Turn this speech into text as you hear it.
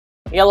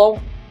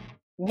Hello,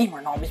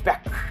 GamerNom is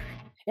back.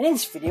 And in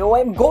this video,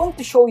 I'm going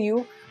to show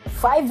you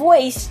 5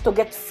 ways to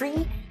get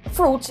free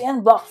fruits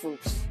and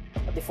Bloxfruits.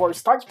 But before we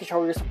start, you can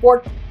show your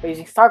support by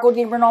using star code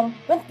GamerNom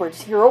when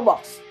purchasing your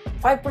Roblox.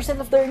 5%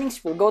 of the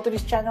earnings will go to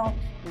this channel,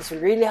 and this will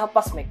really help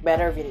us make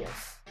better videos.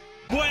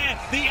 Where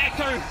the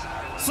echo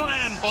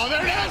slam. Oh,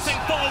 there it is!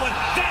 Forward.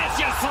 There's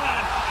your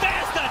slam.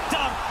 There's the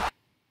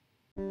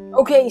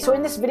dunk. Okay, so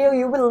in this video,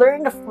 you will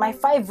learn my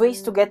 5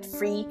 ways to get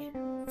free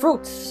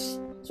fruits.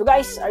 So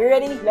guys, are you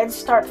ready? Let's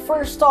start.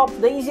 First off,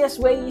 the easiest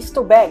way is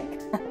to beg.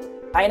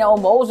 I know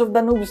most of the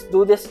noobs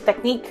do this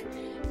technique.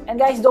 And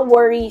guys, don't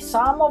worry,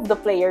 some of the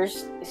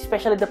players,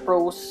 especially the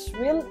pros,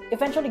 will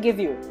eventually give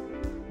you.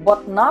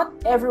 But not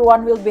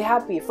everyone will be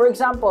happy. For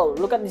example,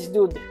 look at this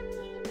dude.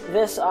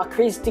 This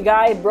crazy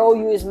guy, bro,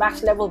 you is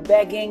max level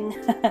begging.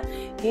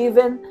 He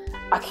even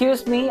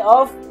accused me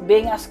of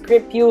being a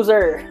script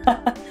user.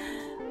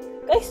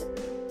 Guys,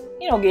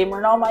 you know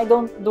GamerNom, I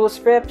don't do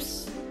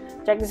scripts.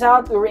 Check this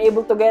out, we were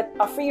able to get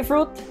a free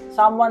fruit.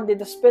 Someone did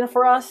a spin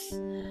for us.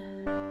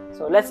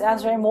 So let's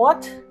answer him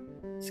what?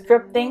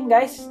 Scripting,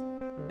 guys.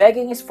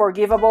 Begging is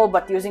forgivable,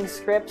 but using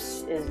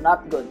scripts is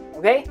not good,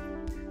 okay?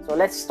 So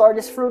let's store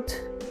this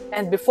fruit.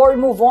 And before we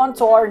move on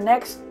to our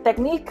next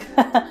technique,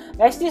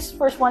 guys, this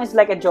first one is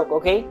like a joke,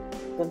 okay?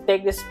 Don't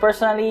take this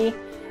personally.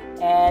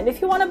 And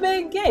if you want to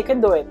beg, yeah, you can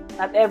do it.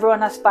 Not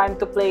everyone has time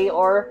to play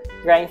or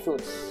grind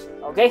fruits,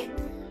 okay?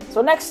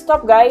 So next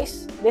up,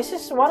 guys, this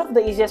is one of the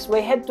easiest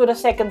way. Head to the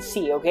second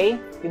C, okay?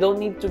 You don't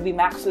need to be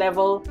max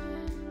level.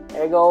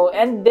 There you go.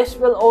 And this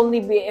will only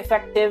be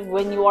effective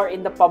when you are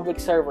in the public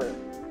server.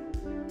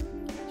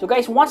 So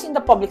guys, once in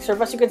the public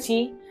server, as you can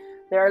see,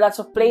 there are lots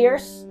of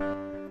players.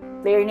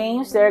 Player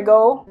names, there you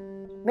go.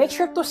 Make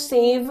sure to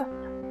save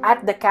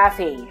at the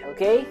cafe,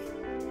 okay?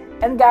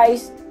 And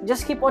guys,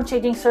 just keep on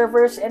changing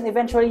servers and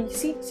eventually,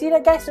 see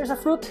that guys, there's a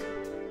fruit.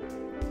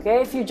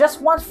 Okay, if you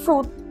just want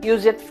fruit,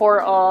 use it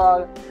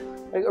for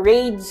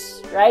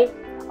raids, right?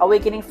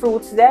 Awakening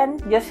fruits, then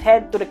just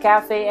head to the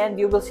cafe and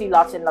you will see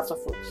lots and lots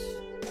of fruits.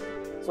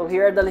 So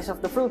here are the list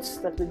of the fruits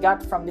that we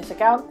got from this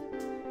account.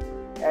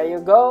 There you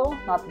go,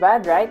 not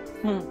bad, right?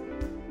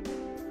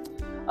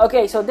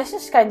 Okay, so this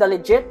is kind of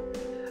legit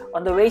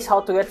on the ways how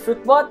to get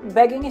fruit, but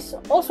begging is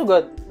also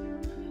good.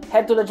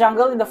 Head to the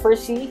jungle in the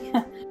first sea.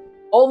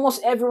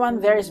 Almost everyone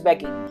there is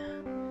begging.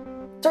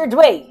 Third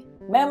way,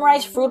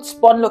 memorize fruit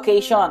spawn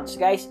locations.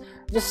 Guys,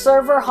 just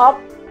server hop,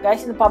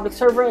 guys, in the public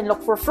server and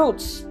look for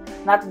fruits.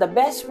 Not the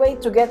best way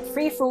to get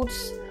free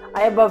fruits.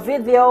 I have a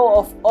video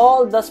of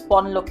all the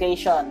spawn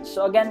locations.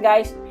 So again,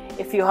 guys,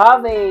 if you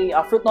have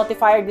a fruit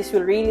notifier, this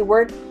will really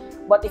work.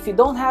 But if you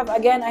don't have,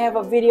 again, I have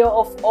a video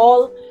of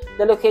all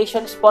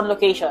the spawn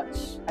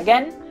locations.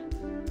 Again,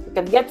 you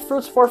can get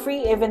fruits for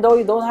free even though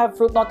you don't have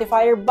fruit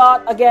notifier.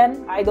 But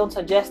again, I don't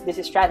suggest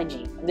this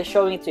strategy. I'm just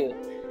showing it to you.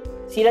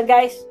 See that,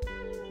 guys?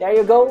 There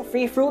you go,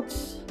 free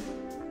fruits.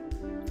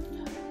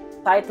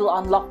 Title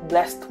unlock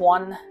blessed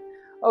one.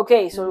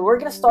 Okay, so we're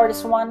gonna start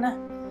this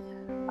one.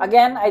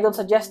 Again, I don't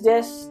suggest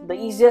this. The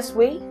easiest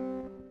way,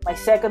 my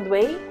second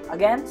way,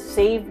 again,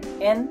 save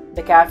in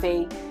the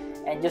cafe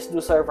and just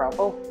do server up.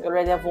 Oh, we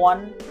already have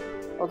one.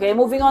 Okay,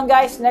 moving on,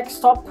 guys. Next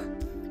stop,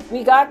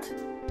 we got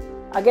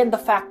again the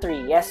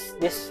factory. Yes,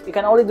 this you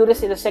can only do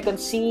this in the second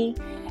C,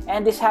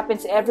 and this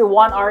happens every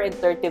 1 hour and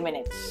 30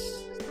 minutes.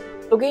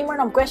 So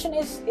GamerNom, question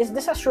is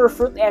this a sure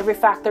fruit every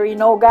factory?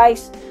 No,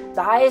 guys.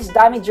 The highest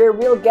damager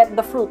will get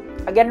the fruit.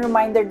 Again,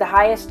 reminder, the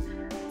highest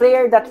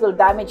player that will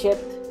damage it.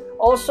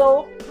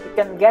 Also, you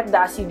can get the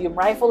Acidium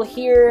rifle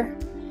here.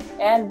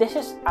 And this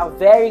is a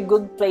very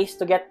good place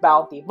to get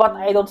bounty. But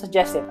I don't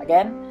suggest it.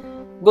 Again,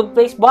 good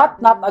place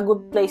but not a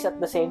good place at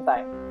the same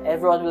time.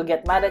 Everyone will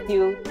get mad at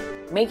you.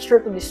 Make sure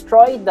to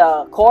destroy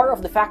the core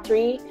of the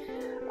factory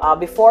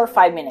before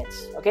 5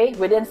 minutes. Okay,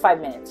 within 5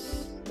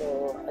 minutes.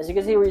 So, as you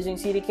can see, we're using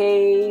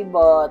CDK,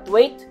 but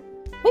wait,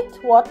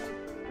 what?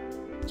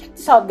 Check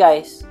this out,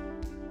 guys.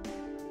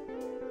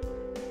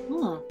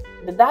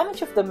 The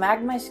damage of the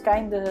magma is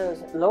kinda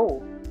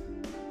low.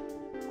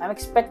 I'm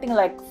expecting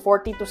like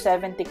 40 to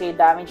 70k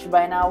damage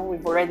by now.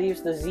 We've already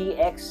used the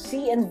ZX,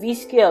 C, and V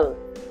skill.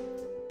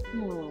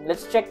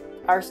 Let's check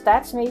our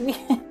stats maybe.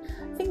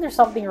 I think there's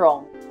something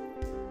wrong.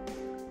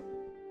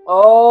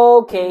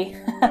 Okay,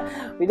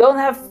 we don't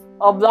have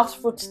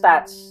Bloxfruits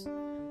stats.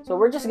 So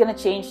we're just gonna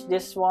change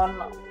this one.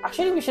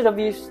 Actually, we should have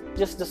used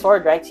just the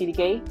sword, right,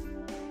 CDK?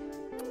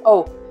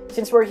 Oh,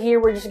 since we're here,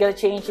 we're just gonna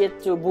change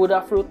it to Buddha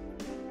fruit.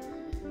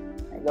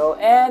 There you go.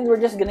 And we're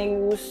just gonna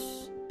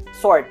use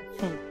sword.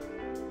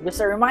 Just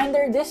a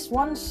reminder, this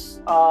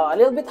one's a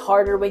little bit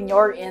harder when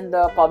you're in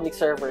the public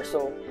server.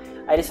 So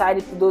I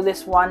decided to do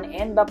this one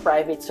in the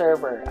private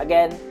server.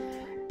 Again,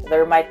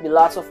 there might be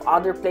lots of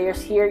other players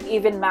here,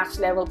 even max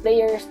level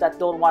players that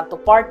don't want to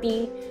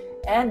party,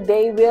 and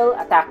they will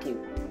attack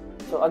you.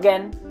 So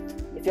again,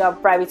 if you have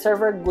a private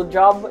server, good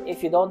job.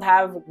 If you don't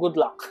have, good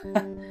luck.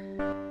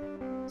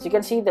 So you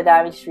can see the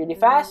damage is really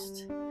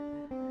fast.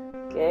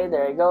 Okay,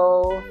 there you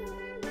go.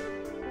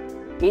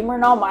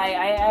 GamerNom,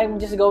 I'm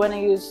just going to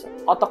use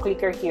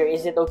auto-clicker here.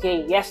 Is it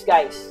okay? Yes,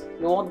 guys.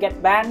 You won't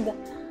get banned.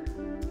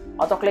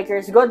 Auto-clicker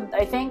is good,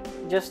 I think.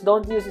 Just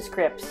don't use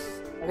scripts.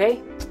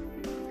 Okay?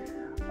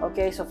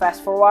 Okay, so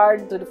fast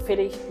forward to the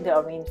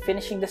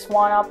finishing this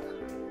one up.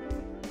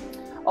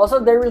 Also,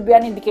 there will be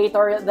an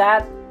indicator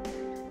that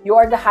you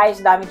are the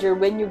highest damager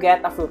when you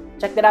get a fruit.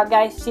 Check that out,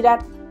 guys. See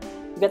that?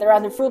 You get a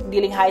random fruit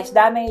dealing highest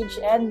damage,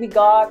 and we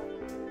got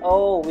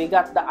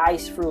the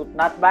ice fruit.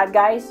 Not bad,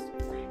 guys.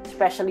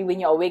 Especially when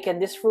you awaken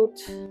this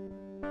fruit.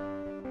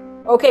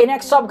 Okay,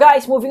 next up,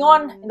 guys. Moving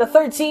on. In the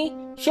third sea,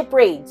 ship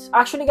raids.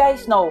 Actually,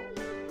 guys, no.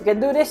 You can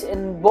do this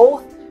in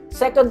both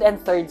second and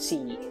third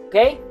sea.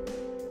 Okay?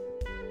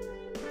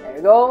 There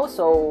you go.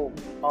 So,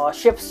 both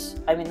ships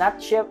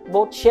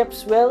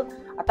will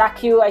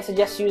attack you. I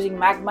suggest using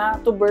magma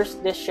to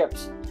burst these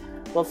ships.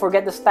 Don't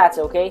forget the stats,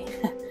 okay?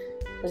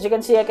 As you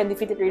can see, I can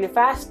defeat it really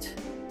fast.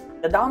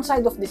 The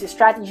downside of this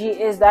strategy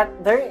is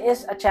that there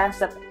is a chance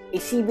that a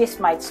sea beast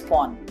might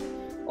spawn.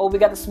 Oh, we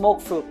got a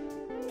smoke fruit.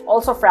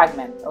 Also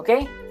fragment,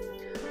 okay?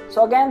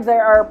 So again,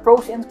 there are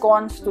pros and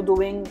cons to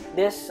doing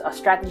this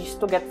strategies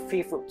to get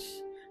free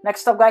fruits.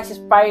 Next up, guys, is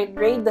pirate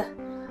raid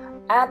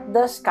at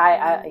the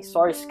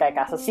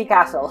sea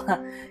castle.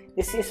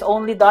 This is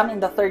only done in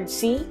the third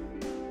sea.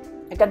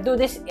 You can do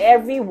this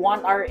every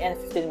 1 hour and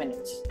 15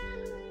 minutes.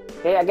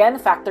 Okay, again,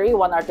 factory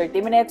 1 hour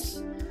 30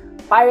 minutes.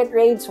 Pirate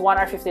raids 1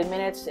 hour 15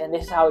 minutes, and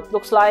this is how it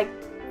looks like.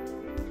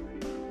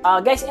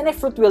 Guys, any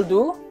fruit will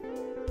do.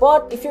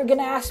 But if you're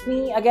gonna ask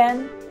me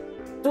again,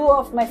 2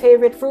 of my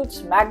favorite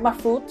fruits, magma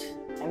fruit,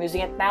 I'm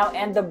using it now,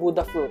 and the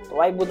Buddha fruit.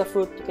 Why Buddha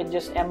fruit? You can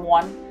just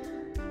M1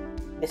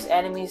 these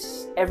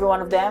enemies, every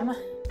one of them.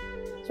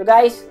 So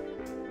guys,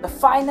 the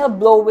final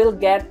blow will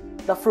get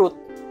the fruit.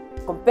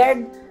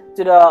 Compared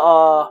to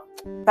the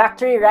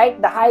factory,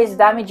 right? The highest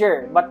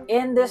damager. But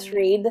in this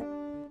raid,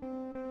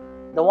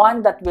 the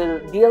one that will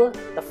deal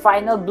the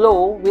final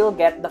blow will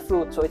get the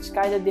fruit. So it's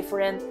kind of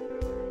different.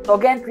 So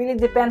again, it really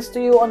depends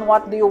to you on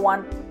what do you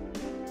want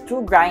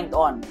to grind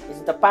on. Is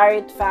it the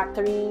pirate,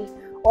 factory,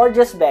 or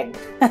just beg?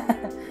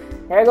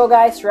 There you go,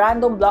 guys.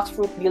 Random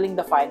Bloxfruit dealing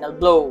the final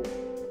blow.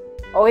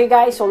 Okay,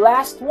 guys. So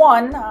last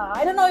one.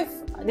 I don't know if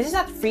this is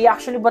not free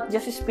actually, but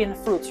just spin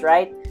fruits,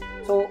 right?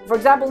 So for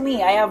example,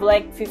 me, I have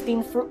like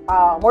 15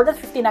 more than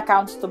 15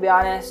 accounts to be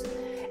honest,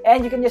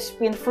 and you can just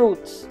spin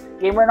fruits.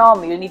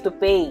 GamerNom, you need to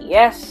pay,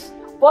 yes.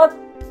 But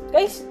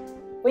guys,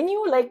 when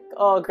you like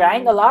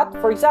grind a lot,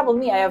 for example,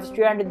 me, I have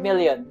 300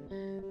 million.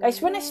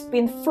 Guys, when I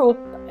spin fruit,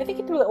 I think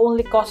it will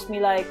only cost me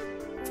like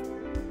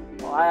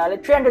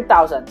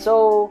 300,000.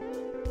 So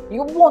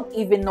you won't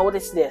even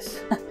notice this.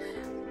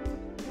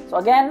 So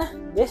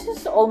again, this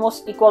is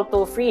almost equal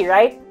to free,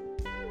 right?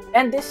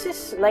 And this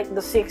is like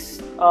the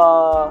 6th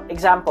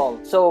example.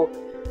 So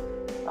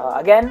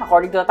again,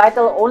 according to the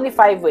title, only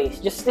 5 ways.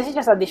 This is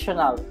just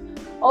additional.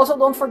 Also,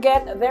 don't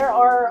forget there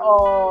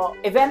are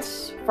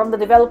events from the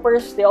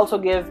developers. They also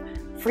give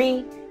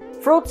free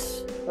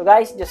fruits. So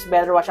guys, just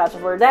better watch out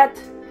for that.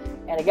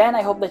 And again,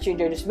 I hope that you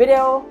enjoyed this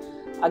video.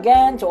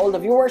 Again, to all the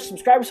viewers,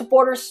 subscribers,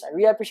 supporters, I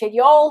really appreciate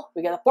you all.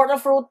 We got a portal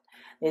fruit.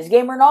 This is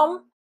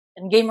GamerNom,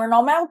 and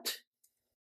GamerNom out.